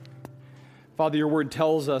Father, your word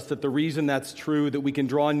tells us that the reason that's true, that we can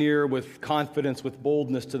draw near with confidence, with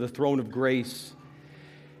boldness to the throne of grace,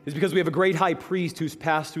 is because we have a great high priest who's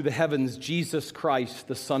passed through the heavens, Jesus Christ,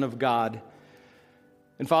 the Son of God.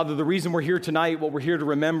 And Father, the reason we're here tonight, what we're here to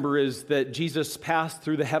remember is that Jesus passed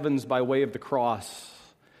through the heavens by way of the cross,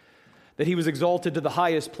 that he was exalted to the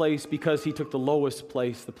highest place because he took the lowest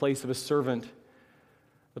place, the place of a servant,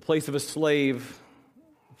 the place of a slave.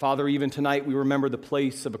 Father, even tonight we remember the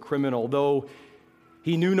place of a criminal. Though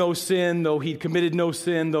he knew no sin, though he committed no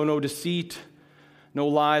sin, though no deceit, no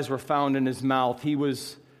lies were found in his mouth, he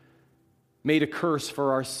was made a curse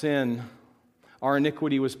for our sin. Our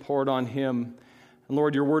iniquity was poured on him. And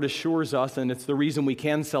Lord, your word assures us, and it's the reason we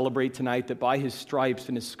can celebrate tonight, that by his stripes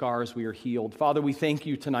and his scars we are healed. Father, we thank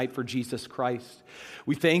you tonight for Jesus Christ.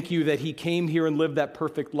 We thank you that he came here and lived that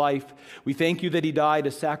perfect life. We thank you that he died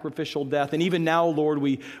a sacrificial death. And even now, Lord,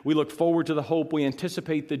 we look forward to the hope. We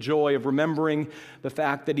anticipate the joy of remembering the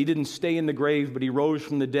fact that he didn't stay in the grave, but he rose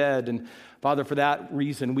from the dead. And Father, for that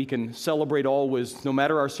reason, we can celebrate always, no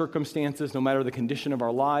matter our circumstances, no matter the condition of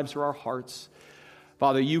our lives or our hearts.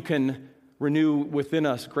 Father, you can renew within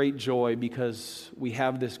us great joy because we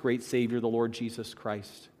have this great Savior, the Lord Jesus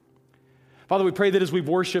Christ. Father, we pray that as we've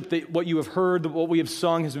worshiped, that what you have heard, that what we have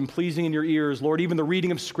sung has been pleasing in your ears. Lord, even the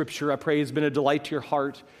reading of Scripture, I pray, has been a delight to your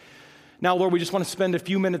heart. Now, Lord, we just want to spend a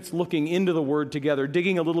few minutes looking into the Word together,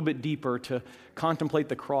 digging a little bit deeper to contemplate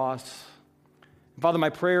the cross. Father, my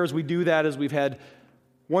prayer as we do that, as we've had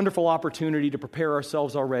wonderful opportunity to prepare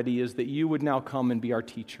ourselves already, is that you would now come and be our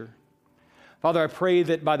teacher. Father, I pray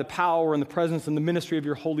that by the power and the presence and the ministry of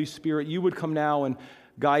your Holy Spirit, you would come now and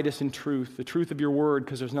guide us in truth, the truth of your word,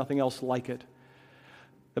 because there's nothing else like it.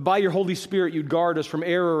 That by your Holy Spirit, you'd guard us from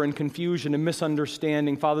error and confusion and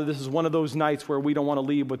misunderstanding. Father, this is one of those nights where we don't want to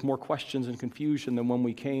leave with more questions and confusion than when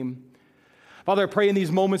we came. Father, I pray in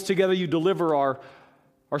these moments together you deliver our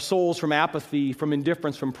souls from apathy, from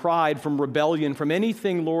indifference, from pride, from rebellion, from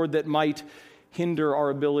anything, Lord, that might hinder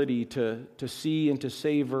our ability to see and to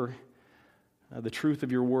savor the truth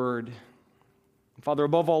of your word. Father,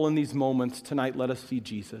 above all in these moments tonight, let us see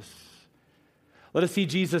Jesus. Let us see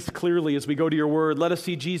Jesus clearly as we go to your word. Let us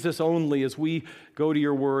see Jesus only as we go to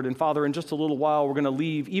your word. And Father, in just a little while, we're going to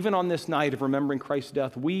leave, even on this night of remembering Christ's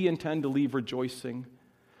death, we intend to leave rejoicing.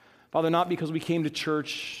 Father, not because we came to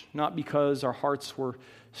church, not because our hearts were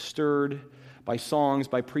stirred by songs,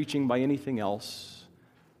 by preaching, by anything else,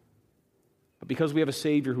 but because we have a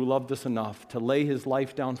Savior who loved us enough to lay his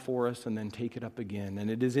life down for us and then take it up again. And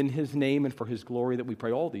it is in his name and for his glory that we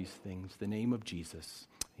pray all these things, the name of Jesus.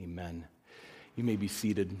 Amen. You may be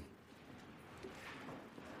seated.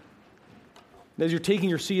 As you're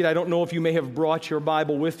taking your seat, I don't know if you may have brought your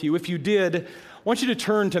Bible with you. If you did, I want you to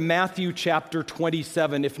turn to Matthew chapter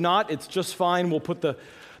 27. If not, it's just fine. We'll put the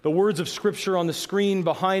words of Scripture on the screen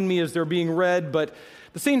behind me as they're being read, but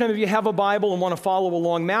at the same time, if you have a Bible and want to follow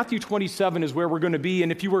along, Matthew 27 is where we're going to be.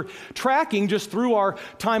 And if you were tracking just through our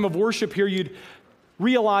time of worship here, you'd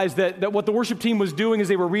realize that what the worship team was doing as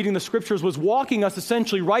they were reading the Scriptures was walking us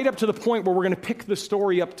essentially right up to the point where we're going to pick the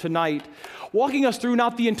story up tonight. Walking us through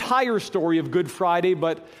not the entire story of Good Friday,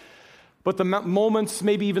 but the moments,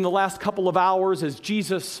 maybe even the last couple of hours as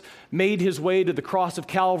Jesus made his way to the cross of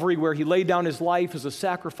Calvary where he laid down his life as a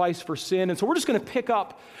sacrifice for sin. And so we're just going to pick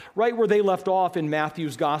up right where they left off in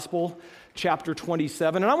Matthew's Gospel, chapter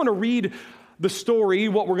 27. And I want to read the story,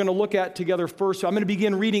 what we're going to look at together first. So I'm going to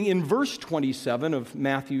begin reading in verse 27 of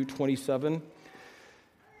Matthew 27,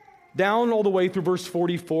 down all the way through verse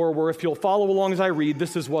 44, where if you'll follow along as I read,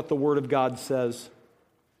 this is what the Word of God says.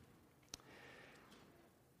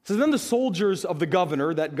 It says, then the soldiers of the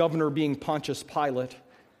governor, that governor being Pontius Pilate,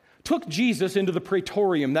 took Jesus into the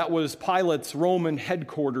praetorium, that was Pilate's Roman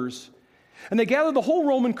headquarters, and they gathered the whole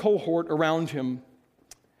Roman cohort around him.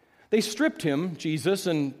 They stripped him, Jesus,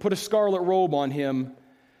 and put a scarlet robe on him,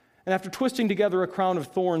 and after twisting together a crown of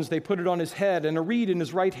thorns, they put it on his head and a reed in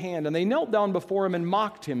his right hand, and they knelt down before him and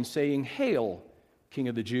mocked him, saying, "Hail, King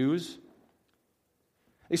of the Jews."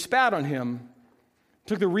 They spat on him,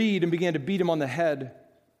 took the reed and began to beat him on the head.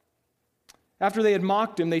 After they had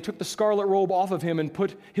mocked him, they took the scarlet robe off of him and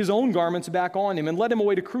put his own garments back on him and led him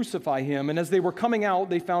away to crucify him. And as they were coming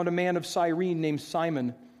out, they found a man of Cyrene named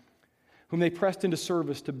Simon, whom they pressed into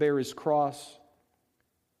service to bear his cross.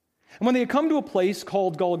 And when they had come to a place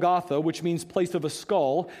called Golgotha, which means place of a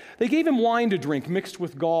skull, they gave him wine to drink mixed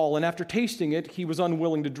with gall, and after tasting it, he was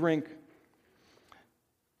unwilling to drink.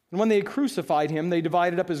 And when they had crucified him, they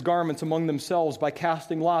divided up his garments among themselves by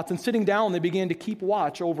casting lots, and sitting down, they began to keep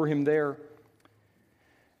watch over him there.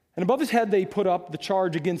 And above his head they put up the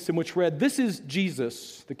charge against him, which read, "This is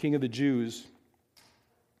Jesus, the King of the Jews."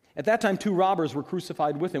 At that time, 2 robbers were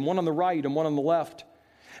crucified with him, one on the right and one on the left.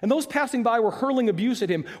 And those passing by were hurling abuse at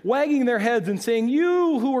him, wagging their heads and saying,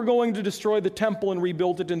 "You who are going to destroy the temple and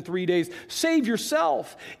rebuild it in 3 days, save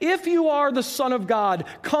yourself. If you are the Son of God,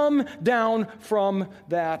 come down from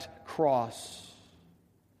that cross."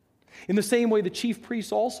 In the same way, the chief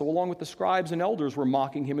priests also, along with the scribes and elders, were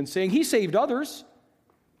mocking him and saying, "He saved others,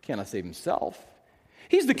 cannot save himself.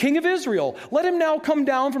 He's the King of Israel. Let him now come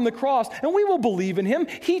down from the cross, and we will believe in him.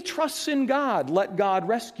 He trusts in God. Let God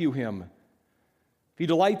rescue him. He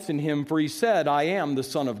delights in him, for he said, 'I am the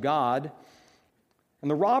Son of God.'" And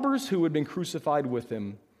the robbers who had been crucified with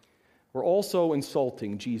him were also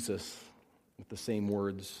insulting Jesus with the same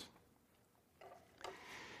words.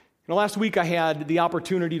 Last week I had the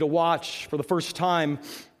opportunity to watch for the first time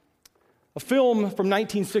a film from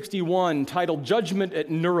 1961 titled Judgment at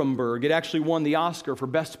Nuremberg. It actually won the Oscar for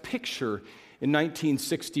Best Picture in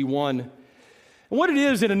 1961. And what it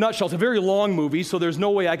is in a nutshell, it's a very long movie, so there's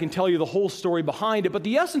no way I can tell you the whole story behind it, but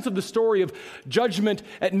the essence of the story of Judgment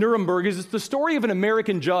at Nuremberg is it's the story of an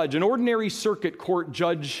American judge, an ordinary circuit court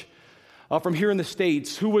judge from here in the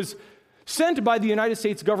States, who was sent by the United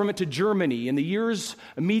States government to Germany in the years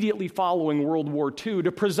immediately following World War II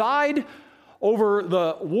to preside over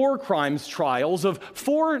the war crimes trials of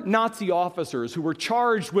 4 Nazi officers who were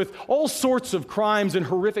charged with all sorts of crimes and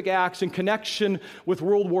horrific acts in connection with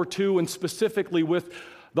World War II, and specifically with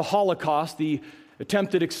the Holocaust, the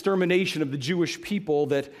attempted extermination of the Jewish people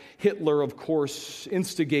that Hitler, of course,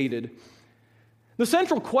 instigated. The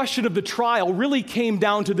central question of the trial really came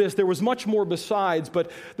down to this. There was much more besides,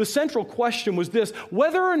 but the central question was this: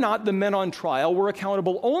 whether or not the men on trial were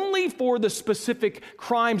accountable only for the specific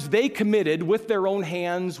crimes they committed with their own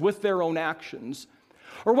hands, with their own actions,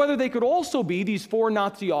 or whether they could also be, these 4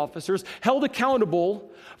 Nazi officers, held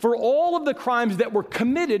accountable for all of the crimes that were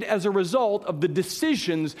committed as a result of the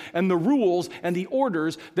decisions and the rules and the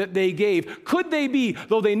orders that they gave. Could they be,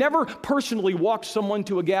 though they never personally walked someone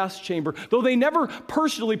to a gas chamber, though they never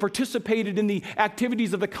personally participated in the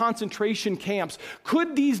activities of the concentration camps,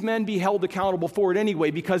 could these men be held accountable for it anyway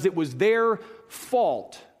because it was their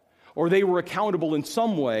fault, or they were accountable in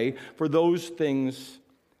some way for those things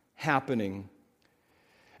happening?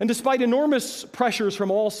 And despite enormous pressures from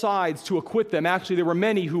all sides to acquit them, actually there were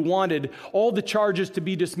many who wanted all the charges to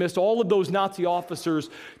be dismissed, all of those Nazi officers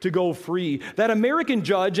to go free, that American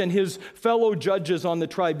judge and his fellow judges on the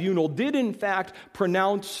tribunal did in fact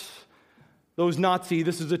pronounce those Nazi,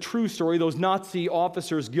 this is a true story, those Nazi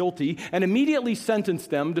officers guilty, and immediately sentenced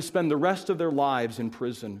them to spend the rest of their lives in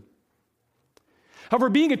prison. However,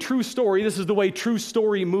 being a true story, this is the way true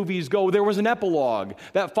story movies go, there was an epilogue,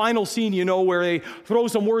 that final scene, where they throw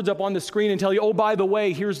some words up on the screen and tell you, "Oh, by the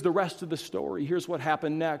way, here's the rest of the story. Here's what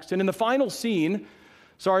happened next." And in the final scene,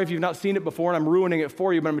 sorry if you've not seen it before and I'm ruining it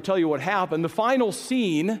for you, but I'm going to tell you what happened. The final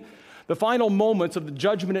scene, the final moments of the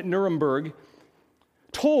Judgment at Nuremberg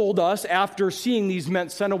told us, after seeing these men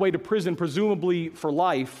sent away to prison, presumably for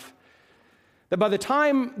life, that by the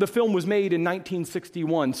time the film was made in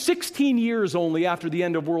 1961, 16 years only after the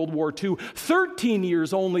end of World War II, 13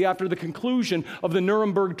 years only after the conclusion of the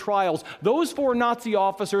Nuremberg trials, those 4 Nazi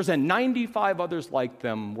officers and 95 others like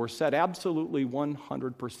them were set absolutely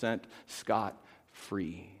 100%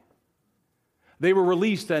 scot-free. They were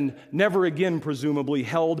released and never again, presumably,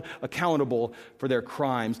 held accountable for their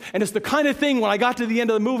crimes. And it's the kind of thing, when I got to the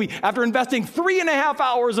end of the movie, after investing 3.5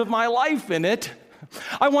 hours of my life in it,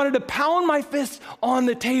 I wanted to pound my fist on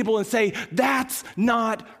the table and say, "That's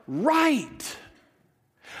not right.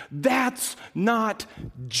 That's not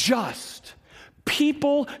just.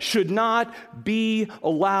 People should not be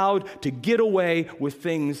allowed to get away with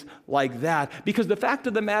things like that." Because the fact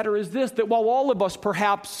of the matter is this, that while all of us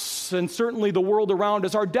perhaps, and certainly the world around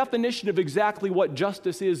us, our definition of exactly what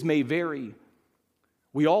justice is may vary,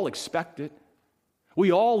 we all expect it. We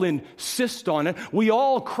all insist on it. We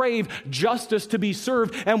all crave justice to be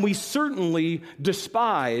served, and we certainly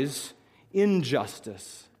despise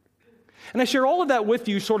injustice. And I share all of that with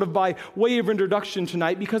you sort of by way of introduction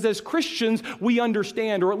tonight, because as Christians, we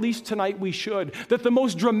understand, or at least tonight we should, that the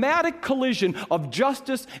most dramatic collision of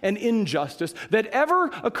justice and injustice that ever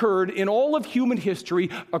occurred in all of human history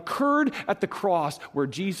occurred at the cross where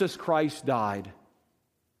Jesus Christ died.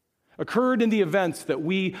 Occurred in the events that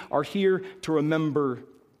we are here to remember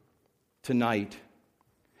tonight.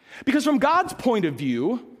 Because from God's point of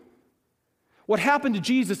view, what happened to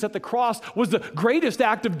Jesus at the cross was the greatest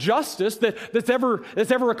act of justice that's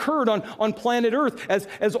ever occurred on planet Earth,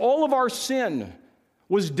 as all of our sin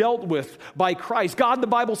was dealt with by Christ. God, the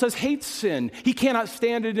Bible says, hates sin. He cannot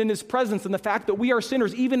stand it in his presence. And the fact that we are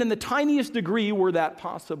sinners, even in the tiniest degree were that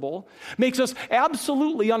possible, makes us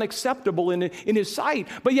absolutely unacceptable in his sight.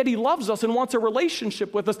 But yet he loves us and wants a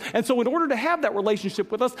relationship with us. And so in order to have that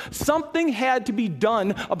relationship with us, something had to be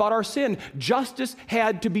done about our sin. Justice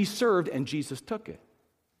had to be served, and Jesus took it.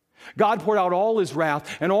 God poured out all his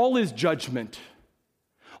wrath and all his judgment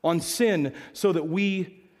on sin so that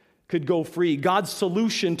we could go free. God's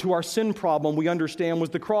solution to our sin problem, we understand,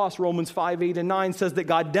 was the cross. Romans 5, 8, and 9 says that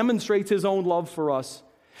God demonstrates his own love for us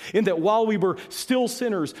in that while we were still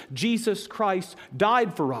sinners, Jesus Christ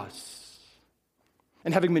died for us.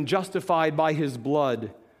 And having been justified by his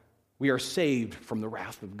blood, we are saved from the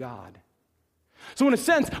wrath of God. So in a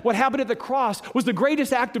sense, what happened at the cross was the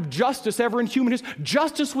greatest act of justice ever in human history.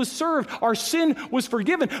 Justice was served. Our sin was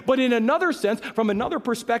forgiven. But in another sense, from another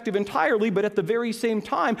perspective entirely, but at the very same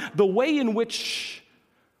time, the way in which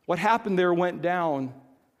what happened there went down,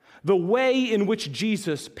 the way in which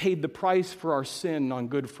Jesus paid the price for our sin on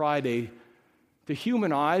Good Friday, to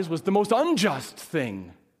human eyes, was the most unjust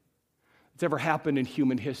thing that's ever happened in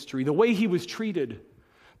human history. The way he was treated,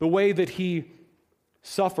 the way that he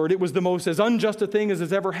suffered. It was the most as unjust a thing as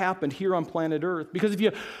has ever happened here on planet Earth. Because if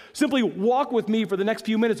you simply walk with me for the next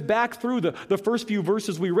few minutes back through the first few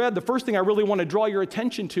verses we read, the first thing I really want to draw your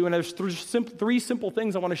attention to, and there's three simple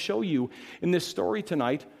things I want to show you in this story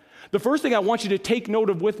tonight. The first thing I want you to take note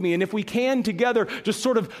of with me, and if we can together just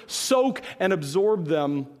sort of soak and absorb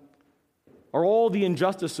them, are all the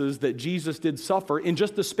injustices that Jesus did suffer in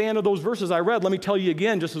just the span of those verses I read. Let me tell you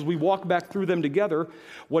again, just as we walk back through them together,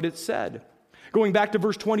 what it said. Going back to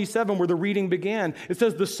verse 27 where the reading began, it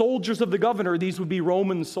says, the soldiers of the governor, these would be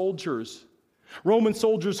Roman soldiers. Roman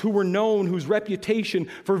soldiers who were known, whose reputation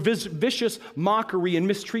for vicious mockery and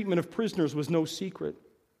mistreatment of prisoners was no secret.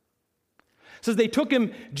 It says they took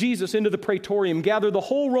him, Jesus, into the praetorium, gathered the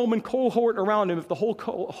whole Roman cohort around him. If the whole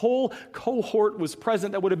cohort was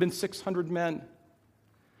present, that would have been 600 men.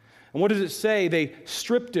 And what does it say? They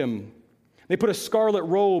stripped him. They put a scarlet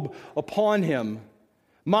robe upon him,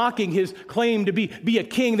 mocking his claim to be a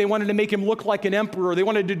king. They wanted to make him look like an emperor. They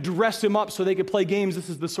wanted to dress him up so they could play games. This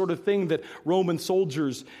is the sort of thing that Roman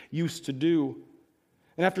soldiers used to do.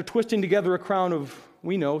 And after twisting together a crown of,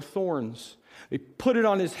 we know, thorns, they put it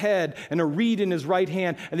on his head and a reed in his right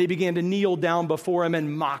hand, and they began to kneel down before him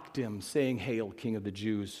and mocked him, saying, "Hail, King of the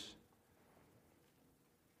Jews."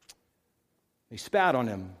 They spat on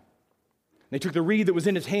him. They took the reed that was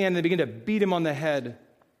in his hand and they began to beat him on the head.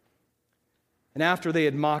 And after they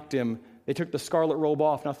had mocked him, they took the scarlet robe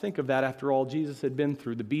off. Now think of that after all Jesus had been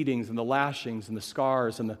through, the beatings and the lashings and the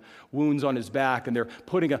scars and the wounds on his back, and they're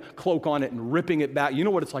putting a cloak on it and ripping it back. You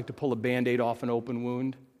know what it's like to pull a Band-Aid off an open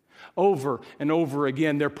wound? Over and over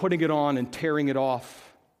again, they're putting it on and tearing it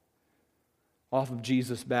off of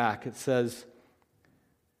Jesus' back. It says,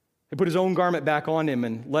 they put his own garment back on him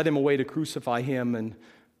and led him away to crucify him. And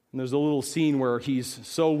there's a little scene where he's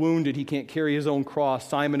so wounded he can't carry his own cross.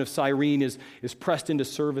 Simon of Cyrene is pressed into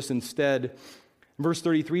service instead. Verse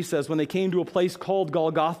 33 says, when they came to a place called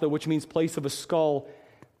Golgotha, which means place of a skull,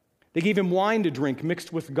 they gave him wine to drink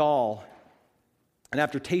mixed with gall. And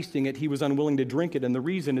after tasting it, he was unwilling to drink it. And the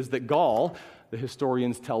reason is that gall, the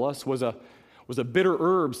historians tell us, was a bitter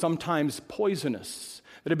herb, sometimes poisonous,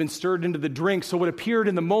 that had been stirred into the drink. So what appeared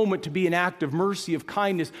in the moment to be an act of mercy, of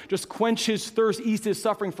kindness, just quench his thirst, ease his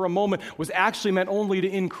suffering for a moment, was actually meant only to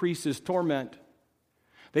increase his torment.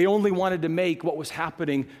 They only wanted to make what was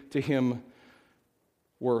happening to him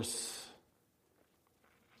worse.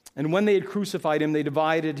 And when they had crucified him, they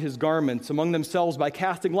divided his garments among themselves by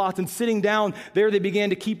casting lots. And sitting down there, they began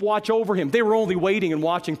to keep watch over him. They were only waiting and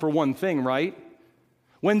watching for one thing, right?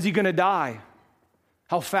 When's he going to die?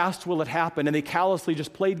 How fast will it happen? And they callously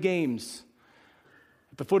just played games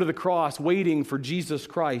at the foot of the cross, waiting for Jesus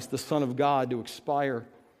Christ, the Son of God, to expire.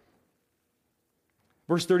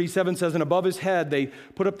 Verse 37 says, and above his head they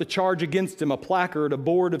put up the charge against him, a placard, a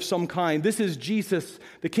board of some kind. This is Jesus,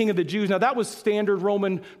 the King of the Jews. Now that was standard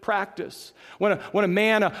Roman practice. When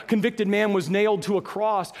a convicted man was nailed to a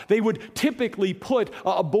cross, they would typically put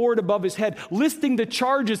a board above his head, listing the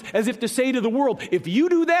charges as if to say to the world, if you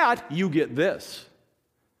do that, you get this.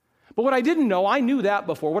 But what I didn't know, I knew that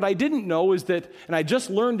before. What I didn't know is that, and I just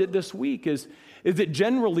learned it this week, is that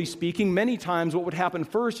generally speaking, many times what would happen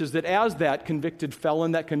first is that as that convicted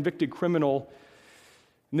felon, that convicted criminal,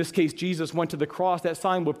 in this case Jesus, went to the cross, that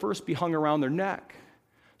sign would first be hung around their neck.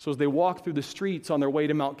 So as they walked through the streets on their way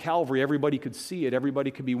to Mount Calvary, everybody could see it, everybody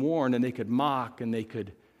could be warned, and they could mock, and they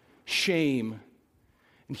could shame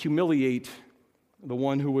and humiliate the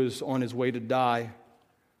one who was on his way to die.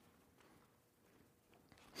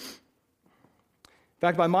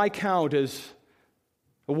 fact, by my count, as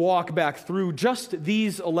I walk back through just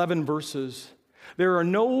these 11 verses, there are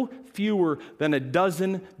no fewer than a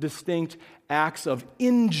dozen distinct acts of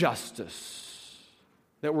injustice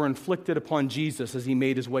that were inflicted upon Jesus as he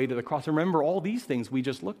made his way to the cross. Remember, all these things we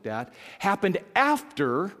just looked at happened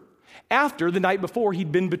after the night before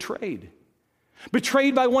he'd been betrayed.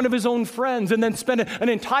 Betrayed by one of his own friends, and then spent an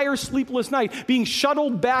entire sleepless night being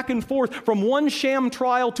shuttled back and forth from one sham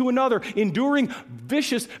trial to another, enduring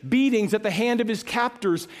vicious beatings at the hand of his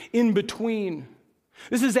captors in between.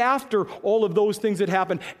 This is after all of those things had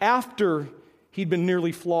happened, after he'd been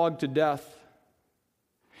nearly flogged to death.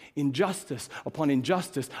 Injustice upon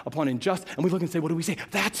injustice upon injustice. And we look and say, what do we say?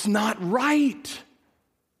 That's not right.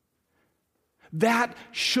 That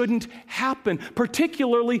shouldn't happen,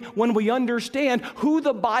 particularly when we understand who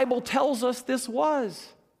the Bible tells us this was.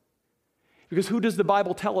 Because who does the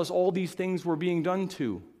Bible tell us all these things were being done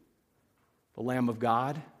to? The Lamb of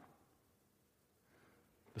God,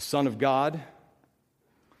 the Son of God,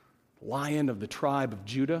 Lion of the tribe of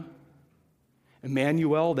Judah,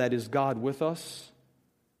 Emmanuel, that is God with us,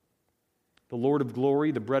 the Lord of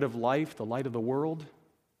glory, the bread of life, the light of the world,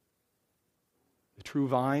 the true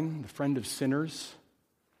vine, the friend of sinners.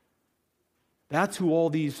 That's who all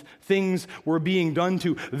these things were being done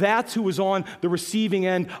to. That's who was on the receiving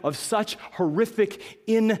end of such horrific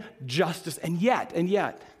injustice. And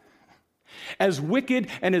yet, as wicked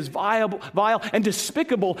and as vile and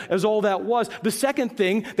despicable as all that was, the second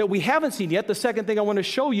thing that we haven't seen yet, the second thing I want to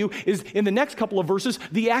show you is in the next couple of verses,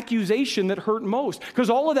 the accusation that hurt most. Because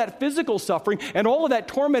all of that physical suffering and all of that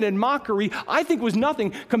torment and mockery, I think was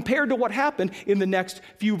nothing compared to what happened in the next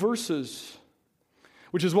few verses.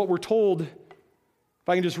 Which is what we're told, if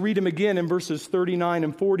I can just read them again in verses 39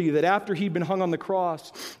 and 40, that after he'd been hung on the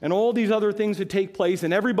cross and all these other things would take place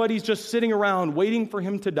and everybody's just sitting around waiting for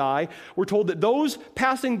him to die, we're told that those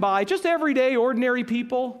passing by, just everyday, ordinary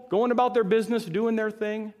people, going about their business, doing their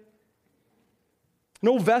thing,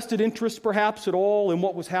 no vested interest perhaps at all in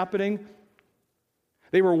what was happening,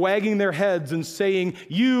 they were wagging their heads and saying,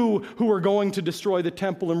 "You who are going to destroy the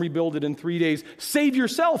temple and rebuild it in 3 days, save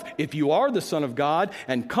yourself if you are the Son of God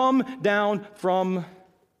and come down from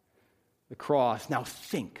the cross." Now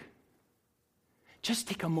think. Just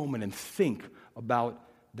take a moment and think about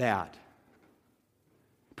that.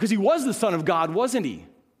 Because he was the Son of God, wasn't he?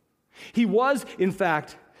 He was, in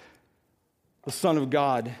fact, the Son of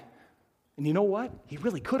God. And you know what? He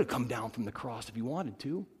really could have come down from the cross if he wanted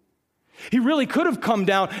to. He really could have come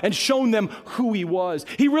down and shown them who he was.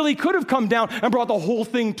 He really could have come down and brought the whole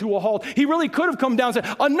thing to a halt. He really could have come down and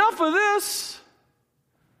said, "Enough of this.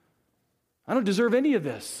 I don't deserve any of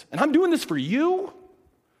this. And I'm doing this for you."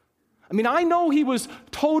 I mean, I know he was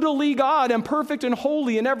totally God and perfect and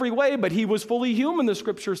holy in every way, but he was fully human, the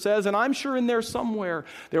scripture says, and I'm sure in there somewhere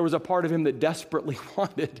there was a part of him that desperately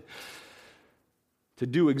wanted to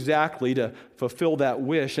do exactly to fulfill that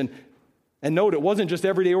wish. And note, it wasn't just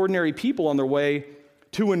everyday ordinary people on their way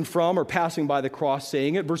to and from or passing by the cross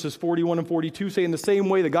saying it. Verses 41 and 42 say in the same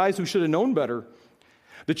way, the guys who should have known better,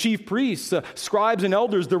 the chief priests, scribes and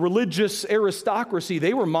elders, the religious aristocracy,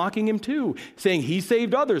 they were mocking him too, saying he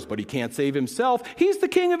saved others, but he can't save himself. He's the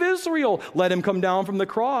king of Israel. Let him come down from the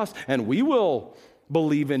cross, and we will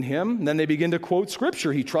believe in him. And then they begin to quote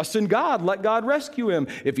scripture. He trusts in God. Let God rescue him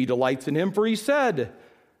if he delights in him, for he said,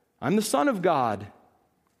 "I'm the Son of God."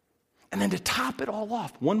 And then to top it all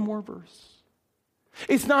off, one more verse.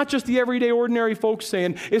 It's not just the everyday ordinary folks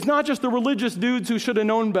saying, it's not just the religious dudes who should have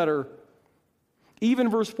known better. Even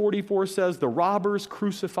verse 44 says, the robbers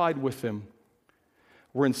crucified with him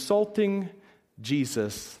were insulting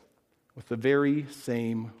Jesus with the very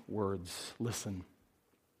same words. Listen.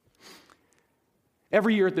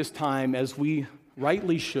 Every year at this time, as we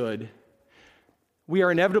rightly should, we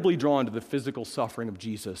are inevitably drawn to the physical suffering of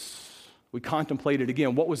Jesus. We contemplated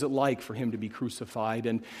again, what was it like for him to be crucified?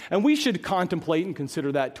 And we should contemplate and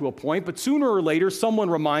consider that to a point, but sooner or later, someone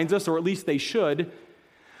reminds us, or at least they should,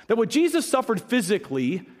 that what Jesus suffered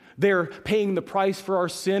physically, there paying the price for our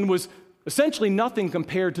sin, was essentially nothing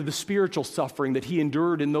compared to the spiritual suffering that he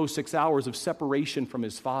endured in those 6 hours of separation from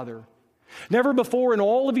his Father. Never before in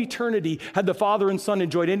all of eternity had the Father and Son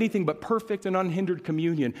enjoyed anything but perfect and unhindered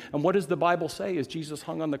communion. And what does the Bible say as Jesus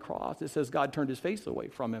hung on the cross? It says God turned his face away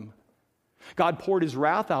from him. God poured his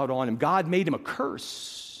wrath out on him. God made him a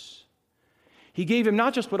curse. He gave him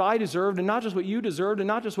not just what I deserved and not just what you deserved and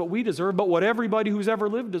not just what we deserved, but what everybody who's ever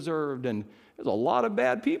lived deserved. And there's a lot of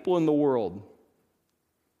bad people in the world.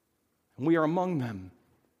 And we are among them.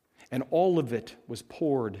 And all of it was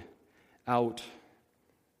poured out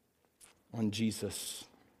on Jesus.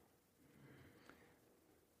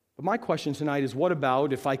 But my question tonight is, what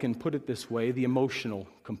about, if I can put it this way, the emotional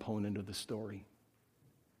component of the story?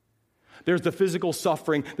 There's the physical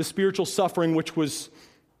suffering, the spiritual suffering, which was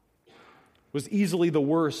easily the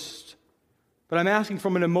worst. But I'm asking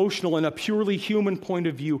from an emotional and a purely human point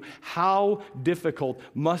of view, how difficult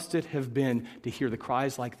must it have been to hear the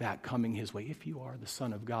cries like that coming his way? If you are the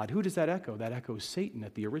Son of God. Who does that echo? That echoes Satan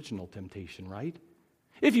at the original temptation, right?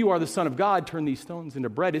 If you are the Son of God, turn these stones into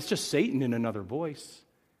bread. It's just Satan in another voice.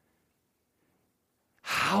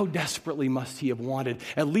 How desperately must he have wanted,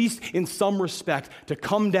 at least in some respect, to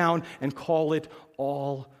come down and call it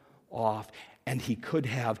all off? And he could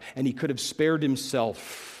have spared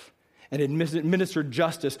himself and administered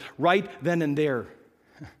justice right then and there.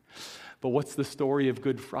 But what's the story of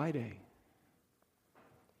Good Friday?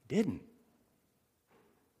 He didn't.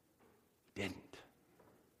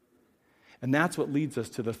 And that's what leads us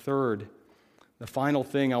to the final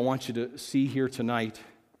thing I want you to see here tonight,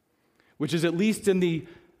 which is, at least in the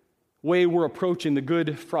way we're approaching the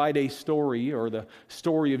Good Friday story, or the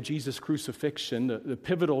story of Jesus' crucifixion, the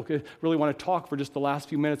pivotal, I really want to talk for just the last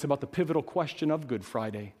few minutes about the pivotal question of Good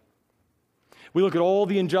Friday. We look at all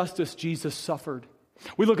the injustice Jesus suffered.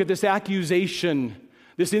 We look at this accusation,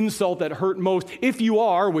 this insult that hurt most. If you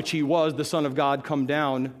are, which he was, the Son of God, come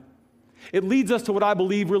down. It leads us to what I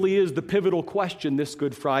believe really is the pivotal question this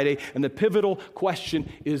Good Friday, and the pivotal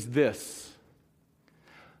question is this: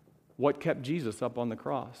 what kept Jesus up on the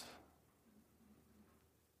cross?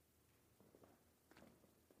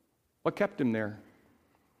 What kept him there?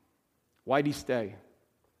 Why'd he stay?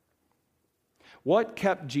 What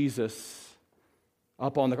kept Jesus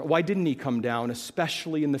up on the cross? Why didn't he come down,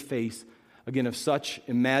 especially in the face, again, of such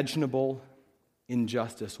imaginable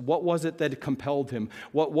injustice? What was it that compelled him?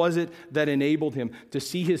 What was it that enabled him to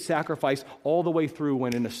see his sacrifice all the way through,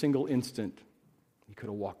 when in a single instant he could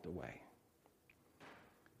have walked away?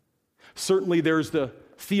 Certainly there's the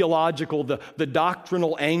theological, the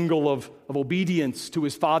doctrinal angle of obedience to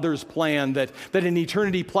his Father's plan, that in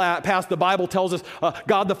eternity past, the Bible tells us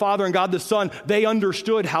God the Father and God the Son, they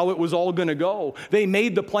understood how it was all going to go. They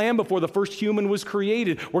made the plan before the first human was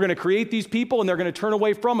created. We're going to create these people, and they're going to turn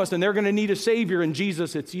away from us, and they're going to need a Savior, and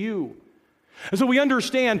Jesus, it's you. And so we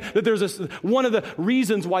understand that there's one of the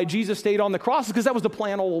reasons why Jesus stayed on the cross is because that was the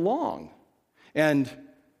plan all along. And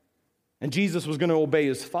Jesus was going to obey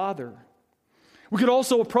his Father. We could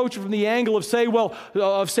also approach it from the angle of saying,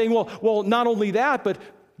 well, not only that, but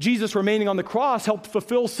Jesus remaining on the cross helped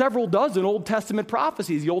fulfill several dozen Old Testament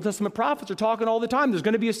prophecies. The Old Testament prophets are talking all the time. There's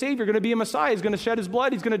going to be a Savior, going to be a Messiah. He's going to shed his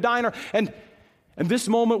blood. He's going to die. And this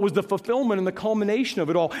moment was the fulfillment and the culmination of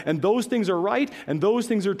it all. And those things are right, and those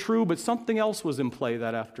things are true, but something else was in play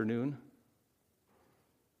that afternoon.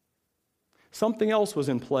 Something else was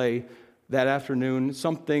in play that afternoon,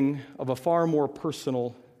 something of a far more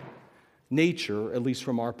personal nature, at least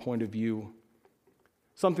from our point of view.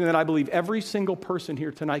 Something that I believe every single person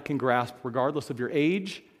here tonight can grasp, regardless of your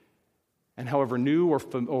age and however new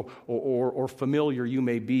or familiar you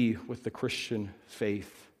may be with the Christian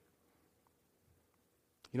faith.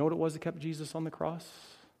 You know what it was that kept Jesus on the cross?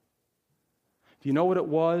 Do you know what it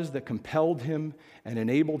was that compelled him and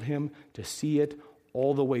enabled him to see it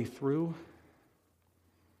all the way through?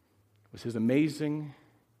 It was his amazing,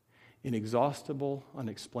 inexhaustible,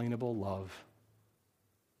 unexplainable love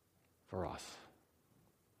for us.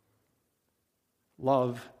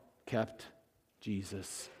 Love kept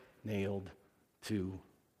Jesus nailed to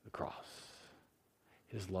the cross.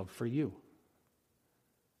 His love for you.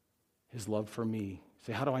 His love for me.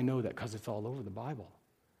 Say, how do I know that? Because it's all over the Bible.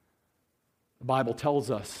 The Bible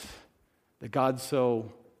tells us that God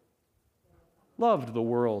so loved the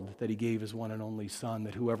world that he gave his one and only Son,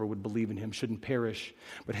 that whoever would believe in him shouldn't perish,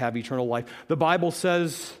 but have eternal life. The Bible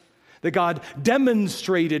says that God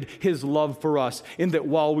demonstrated his love for us in that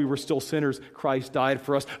while we were still sinners, Christ died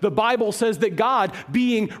for us. The Bible says that God,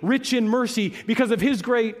 being rich in mercy because of his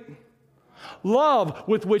great love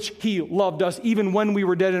with which he loved us, even when we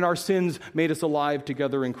were dead in our sins, made us alive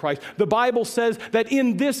together in Christ. The Bible says that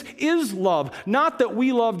in this is love, not that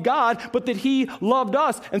we loved God, but that he loved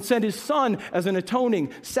us and sent his Son as an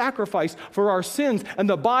atoning sacrifice for our sins. And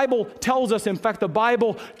the Bible tells us, in fact, the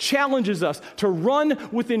Bible challenges us to run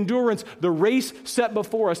with endurance the race set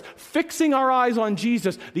before us, fixing our eyes on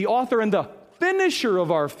Jesus, the author and the finisher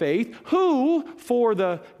of our faith, who, for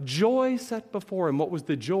the joy set before him, what was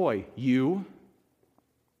the joy? You,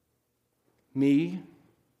 me,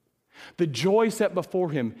 the joy set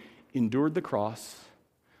before him, endured the cross,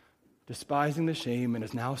 despising the shame, and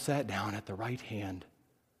is now sat down at the right hand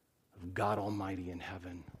of God Almighty in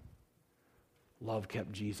heaven. Love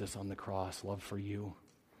kept Jesus on the cross, love for you.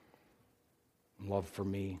 and love for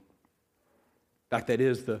me. In fact, that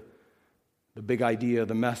is the big idea of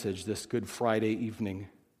the message this Good Friday evening.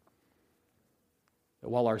 That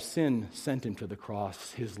while our sin sent him to the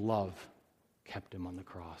cross, his love kept him on the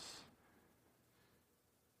cross.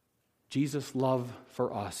 Jesus' love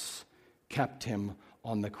for us kept him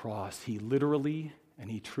on the cross. He literally and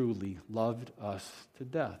he truly loved us to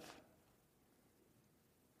death.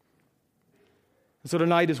 And so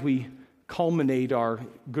tonight, as we culminate our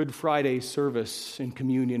Good Friday service in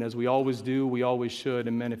communion, as we always do, we always should,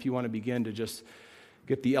 and men, if you want to begin to just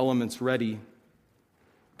get the elements ready,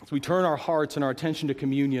 as we turn our hearts and our attention to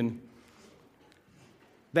communion,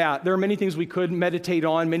 that there are many things we could meditate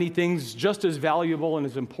on, many things just as valuable and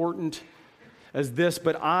as important as this,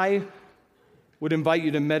 but I would invite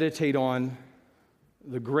you to meditate on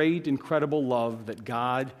the great, incredible love that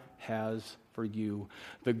God has for you.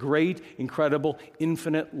 The great, incredible,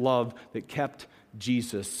 infinite love that kept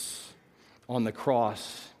Jesus on the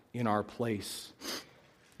cross in our place.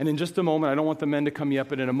 And in just a moment, I don't want the men to come yet,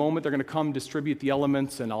 but in a moment they're going to come distribute the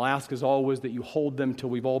elements, and I'll ask as always that you hold them till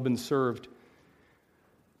we've all been served.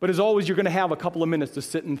 But as always, you're going to have a couple of minutes to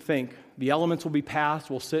sit and think. The elements will be passed,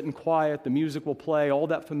 we'll sit in quiet, the music will play, all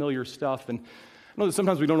that familiar stuff. And I know that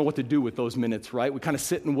sometimes we don't know what to do with those minutes, right? We kind of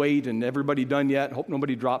sit and wait, and everybody done yet, hope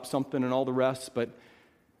nobody drops something and all the rest. But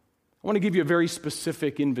I want to give you a very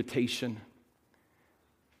specific invitation.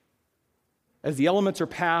 As the elements are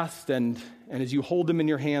passed and as you hold them in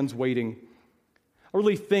your hands waiting, I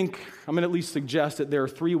really think, I'm going to at least suggest that there are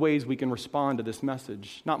three ways we can respond to this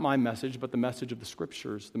message. Not my message, but the message of the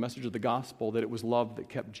Scriptures, the message of the gospel, that it was love that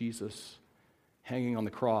kept Jesus hanging on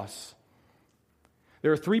the cross.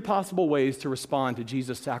 There are three possible ways to respond to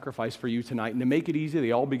Jesus' sacrifice for you tonight. And to make it easy,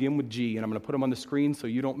 they all begin with G, and I'm going to put them on the screen so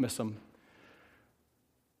you don't miss them.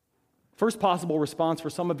 First possible response for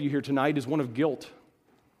some of you here tonight is one of guilt.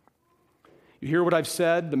 You hear what I've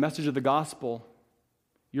said, the message of the gospel.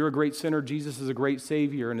 You're a great sinner, Jesus is a great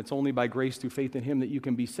Savior, and it's only by grace through faith in Him that you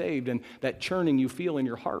can be saved. And that churning you feel in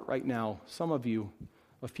your heart right now, some of you,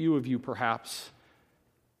 a few of you perhaps,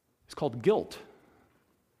 it's called guilt.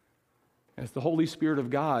 And it's the Holy Spirit of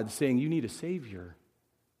God saying you need a Savior.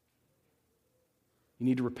 You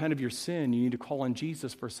need to repent of your sin. You need to call on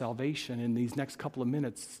Jesus for salvation. In these next couple of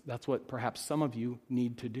minutes, that's what perhaps some of you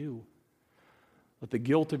need to do. Let the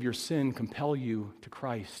guilt of your sin compel you to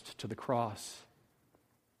Christ, to the cross.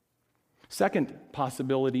 Second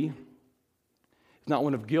possibility is not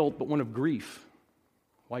one of guilt, but one of grief.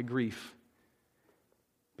 Why grief?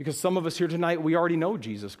 Because some of us here tonight, we already know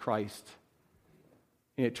Jesus Christ.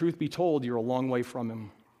 And yet, truth be told, you're a long way from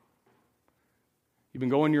Him. You've been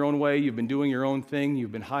going your own way, you've been doing your own thing,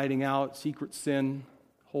 you've been hiding out, secret sin,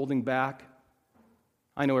 holding back.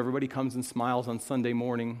 I know everybody comes and smiles on Sunday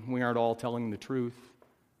morning. We aren't all telling the truth.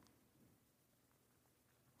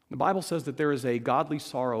 The Bible says that there is a godly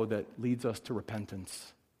sorrow that leads us to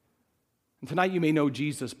repentance. And tonight you may know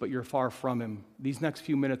Jesus, but you're far from Him. These next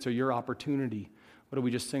few minutes are your opportunity. What did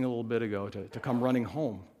we just sing a little bit ago? To come running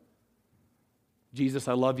home. Jesus,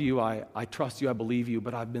 I love you, I trust you, I believe you,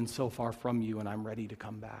 but I've been so far from you and I'm ready to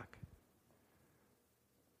come back.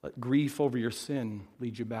 Let grief over your sin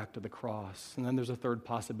lead you back to the cross. And then there's a third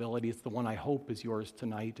possibility. It's the one I hope is yours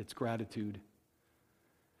tonight. It's gratitude.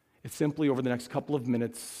 It's simply over the next couple of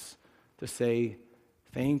minutes to say,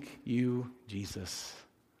 thank you, Jesus,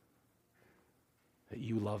 that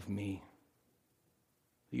you love me.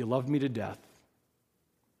 That you loved me to death.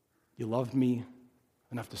 You loved me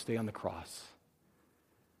enough to stay on the cross.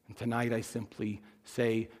 And tonight I simply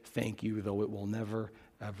say thank you, though it will never,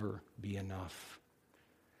 ever be enough.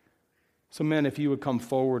 So men, if you would come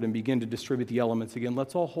forward and begin to distribute the elements again,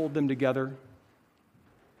 let's all hold them together.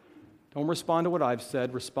 Don't respond to what I've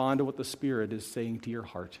said. Respond to what the Spirit is saying to your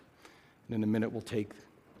heart. And in a minute, we'll take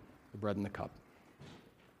the bread and the cup.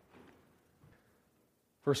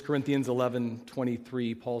 1 Corinthians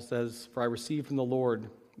 11:23, Paul says, "For I received from the Lord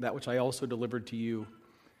that which I also delivered to you.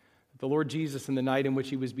 The Lord Jesus, in the night in which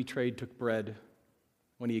he was betrayed, took bread.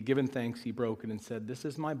 When he had given thanks, he broke it and said, 'This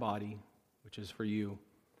is my body, which is for you.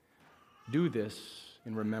 Do this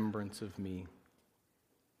in remembrance of me.'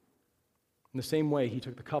 In the same way, he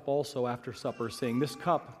took the cup also after supper, saying, 'This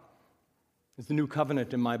cup is the new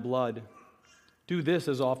covenant in my blood. Do this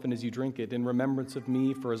as often as you drink it in remembrance of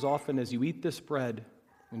me, for as often as you eat this bread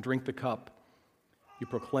and drink the cup, you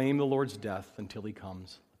proclaim the Lord's death until he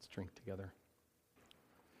comes.'" Let's drink together.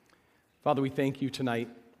 Father, we thank you tonight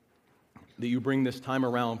that you bring this time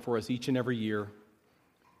around for us each and every year.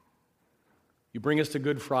 You bring us to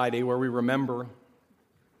Good Friday, where we remember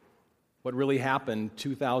what really happened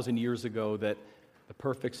 2,000 years ago, that the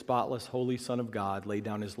perfect, spotless, holy Son of God laid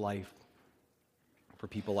down his life for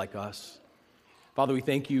people like us. Father, we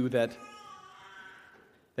thank you that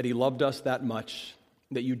he loved us that much,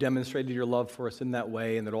 that you demonstrated your love for us in that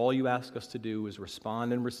way, and that all you ask us to do is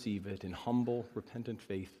respond and receive it in humble, repentant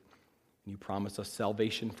faith. And you promise us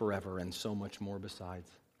salvation forever and so much more besides.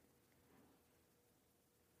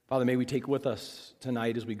 Father, may we take with us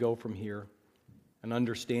tonight as we go from here an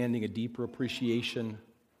understanding, a deeper appreciation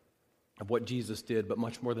of what Jesus did, but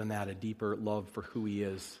much more than that, a deeper love for who he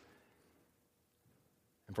is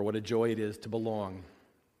and for what a joy it is to belong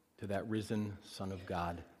to that risen Son of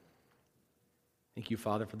God. Thank you,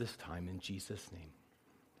 Father, for this time. In Jesus' name,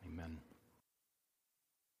 amen.